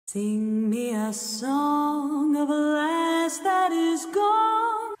Sing me a song of a lass that is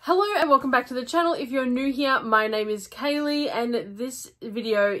gone. Hello and welcome back to the channel. If you're new here, my name is Kaylee and this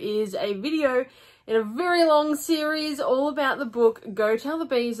video is a video in a very long series all about the book Go Tell the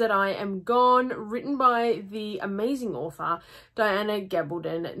Bees That I Am Gone, written by the amazing author Diana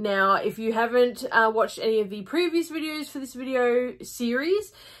Gabaldon. Now, if you haven't watched any of the previous videos for this video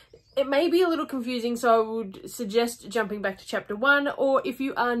series, it may be a little confusing, so I would suggest jumping back to chapter 1, or if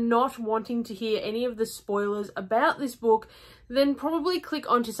you are not wanting to hear any of the spoilers about this book, then probably click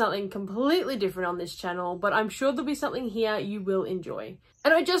onto something completely different on this channel, but I'm sure there'll be something here you will enjoy.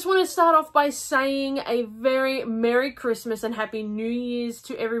 And I just want to start off by saying a very Merry Christmas and Happy New Year's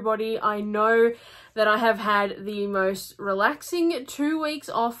to everybody. I know that I have had the most relaxing 2 weeks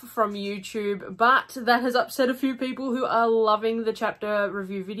off from YouTube, but that has upset a few people who are loving the chapter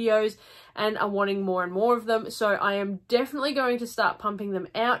review videos and are wanting more and more of them. So I am definitely going to start pumping them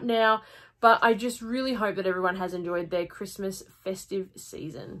out now. But I just really hope that everyone has enjoyed their Christmas festive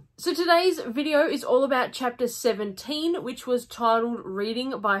season. So today's video is all about chapter 17, which was titled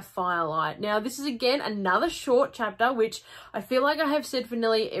Reading by Firelight. Now, this is again another short chapter, which I feel like I have said for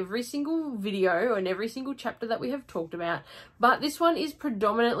nearly every single video and every single chapter that we have talked about. But this one is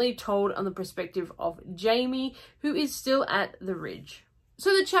predominantly told on the perspective of Jamie, who is still at the Ridge.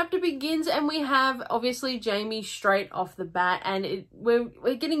 So the chapter begins and we have obviously Jamie straight off the bat, and we're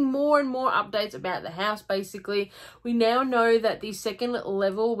getting more and more updates about the house. Basically, we now know that the second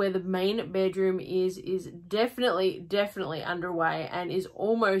level where the main bedroom is definitely underway and is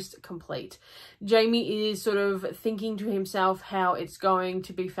almost complete. Jamie is sort of thinking to himself how it's going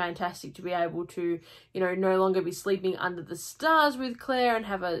to be fantastic to be able to, you know, no longer be sleeping under the stars with Claire and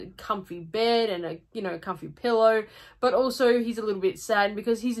have a comfy bed and a, you know, comfy pillow. But also he's a little bit sad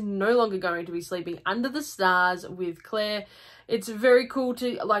because he's no longer going to be sleeping under the stars with Claire. It's very cool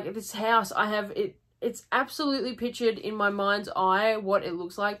to, like, this house, I have it. It's absolutely pictured in my mind's eye what it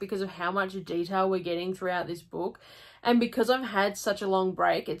looks like because of how much detail we're getting throughout this book. And because I've had such a long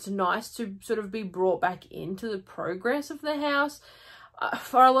break, it's nice to sort of be brought back into the progress of the house.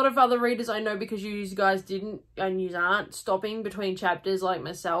 For a lot of other readers, I know because you guys didn't and you aren't stopping between chapters like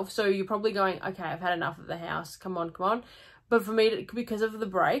myself. So you're probably going, okay, I've had enough of the house. Come on, come on. But for me, because of the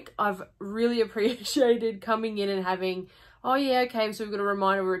break, I've really appreciated coming in and having, oh yeah, okay, so we've got a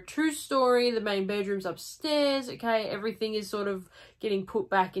reminder of a true story. The main bedroom's upstairs. Okay, everything is sort of getting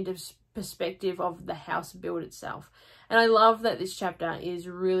put back into perspective of the house build itself. And I love that this chapter is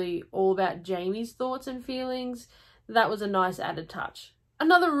really all about Jamie's thoughts and feelings. That was a nice added touch.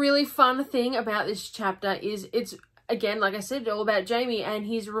 Another really fun thing about this chapter is it's, again, like I said, all about Jamie, and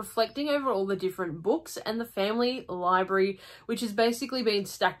he's reflecting over all the different books and the family library, which has basically been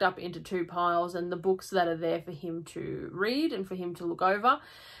stacked up into two piles, and the books that are there for him to read and for him to look over.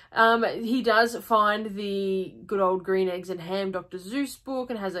 He does find the good old Green Eggs and Ham Dr. Seuss book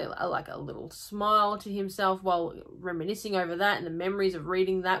and has like a little smile to himself while reminiscing over that and the memories of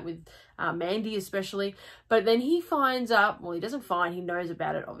reading that with Mandy especially. But then he finds up, well, he doesn't find, he knows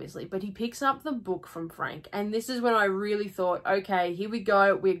about it obviously, but he picks up the book from Frank. And this is when I really thought, okay, here we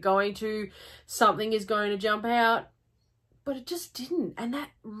go, something is going to jump out. But it just didn't, and that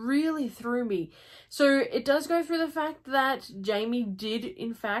really threw me. So it does go through the fact that Jamie did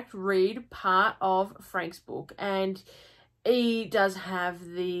in fact read part of Frank's book, and he does have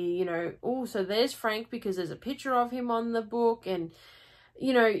the, you know, oh, so there's Frank because there's a picture of him on the book, and,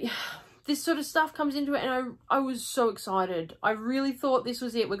 you know, this sort of stuff comes into it, and I was so excited. I really thought this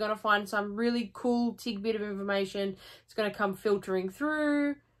was it. We're going to find some really cool tidbit of information. It's going to come filtering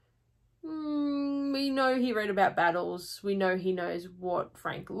through. We know he read about battles. We know he knows what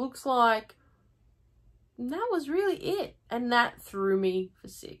Frank looks like. And that was really it. And that threw me for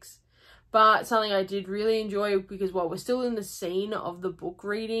 6. But something I did really enjoy, because while we're still in the scene of the book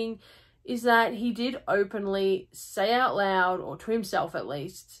reading, is that he did openly say out loud, or to himself at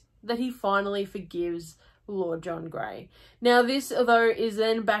least, that he finally forgives Lord John Grey. Now this, although, is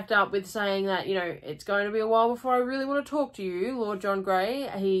then backed up with saying that, you know, it's going to be a while before I really want to talk to you, Lord John Grey,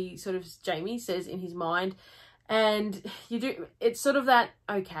 he sort of, Jamie says in his mind. And you do, it's sort of that,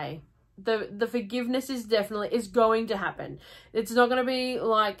 okay, the forgiveness is going to happen. It's not going to be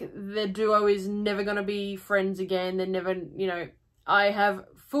like the duo is never going to be friends again. They're never, you know, I have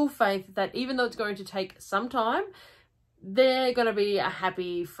full faith that even though it's going to take some time, they're going to be a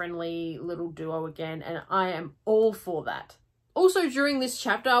happy, friendly little duo again, and I am all for that. Also, during this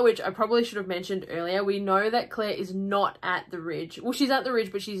chapter, which I probably should have mentioned earlier, we know that Claire is not at the Ridge. Well, she's at the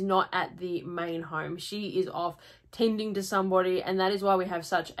Ridge, but she's not at the main home. She is off tending to somebody, and that is why we have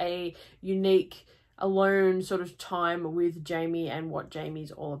such a unique alone sort of time with Jamie and what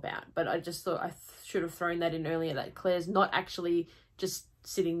Jamie's all about. But I just thought I should have thrown that in earlier, that Claire's not actually just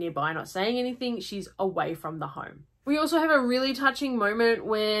sitting nearby, not saying anything. She's away from the home. We also have a really touching moment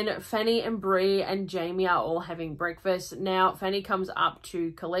when Fanny and Bree and Jamie are all having breakfast. Now, Fanny comes up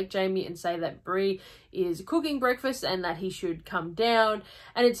to collect Jamie and say that Bree is cooking breakfast and that he should come down.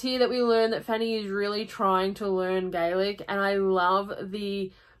 And it's here that we learn that Fanny is really trying to learn Gaelic. And I love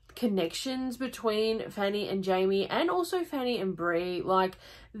the connections between Fanny and Jamie, and also Fanny and Bree. Like,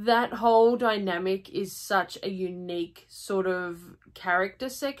 that whole dynamic is such a unique sort of character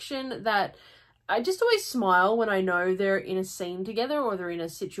section that I just always smile when I know they're in a scene together or they're in a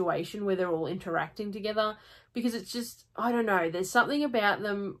situation where they're all interacting together, because it's just, I don't know, there's something about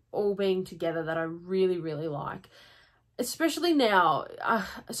them all being together that I really, really like. Especially now.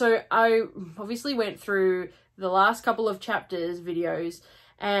 So I obviously went through the last couple of chapters videos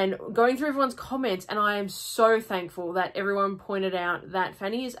and going through everyone's comments, and I am so thankful that everyone pointed out that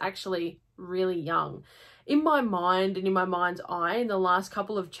Fanny is actually really young. In my mind and in my mind's eye, in the last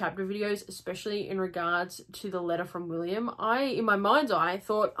couple of chapter videos, especially in regards to the letter from William, in my mind's eye,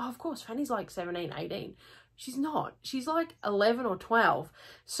 thought, oh, of course, Fanny's like 17, 18. She's not. She's like 11 or 12.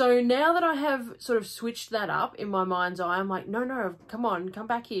 So now that I have sort of switched that up in my mind's eye, I'm like, no, come on, come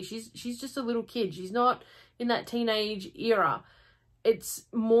back here. She's just a little kid. She's not in that teenage era. It's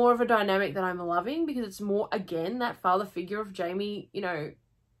more of a dynamic that I'm loving, because it's more, again, that father figure of Jamie, you know,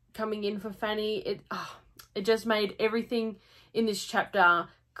 coming in for Fanny. It just made everything in this chapter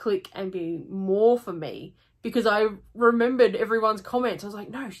click and be more for me, because I remembered everyone's comments. I was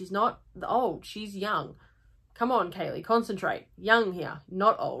like, no, she's not old. She's young. Come on, Kaylee, concentrate. Young here,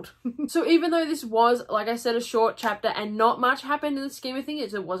 not old. So even though this was, like I said, a short chapter and not much happened in the scheme of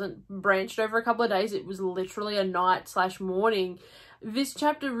things, it wasn't branched over a couple of days. It was literally a night/morning. This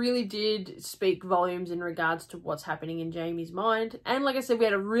chapter really did speak volumes in regards to what's happening in Jamie's mind. And like I said, we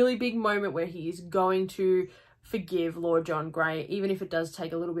had a really big moment where he is going to forgive Lord John Grey. Even if it does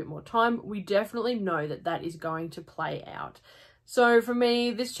take a little bit more time, we definitely know that that is going to play out. So for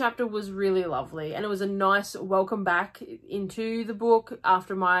me, this chapter was really lovely, and it was a nice welcome back into the book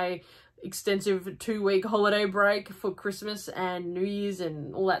after my extensive 2-week holiday break for Christmas and New Year's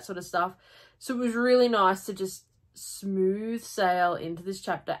and all that sort of stuff. So it was really nice to just smooth sail into this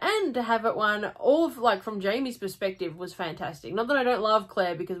chapter, and to have it one all of, like, from Jamie's perspective was fantastic. Not that I don't love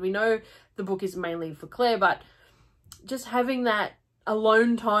Claire, because we know the book is mainly for Claire, but just having that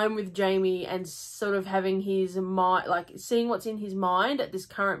alone time with Jamie and sort of having his mind, like seeing what's in his mind at this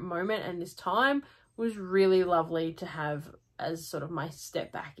current moment and this time, was really lovely to have as sort of my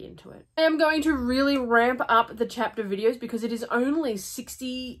step back into it. I am going to really ramp up the chapter videos, because it is only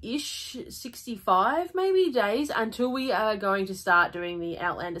 60-ish, 65 maybe days until we are going to start doing the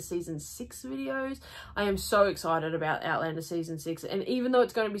Outlander Season 6 videos. I am so excited about Outlander Season 6, and even though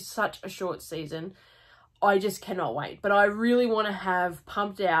it's going to be such a short season, I just cannot wait. But I really want to have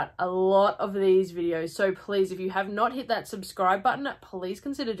pumped out a lot of these videos. So please, if you have not hit that subscribe button, please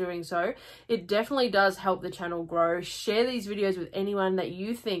consider doing so. It definitely does help the channel grow. Share these videos with anyone that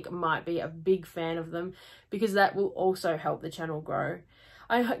you think might be a big fan of them, because that will also help the channel grow.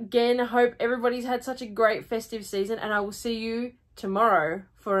 I again hope everybody's had such a great festive season, and I will see you tomorrow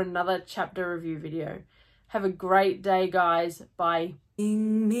for another chapter review video. Have a great day, guys. Bye.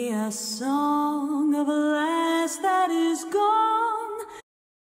 Sing me a song of a lass that is gone.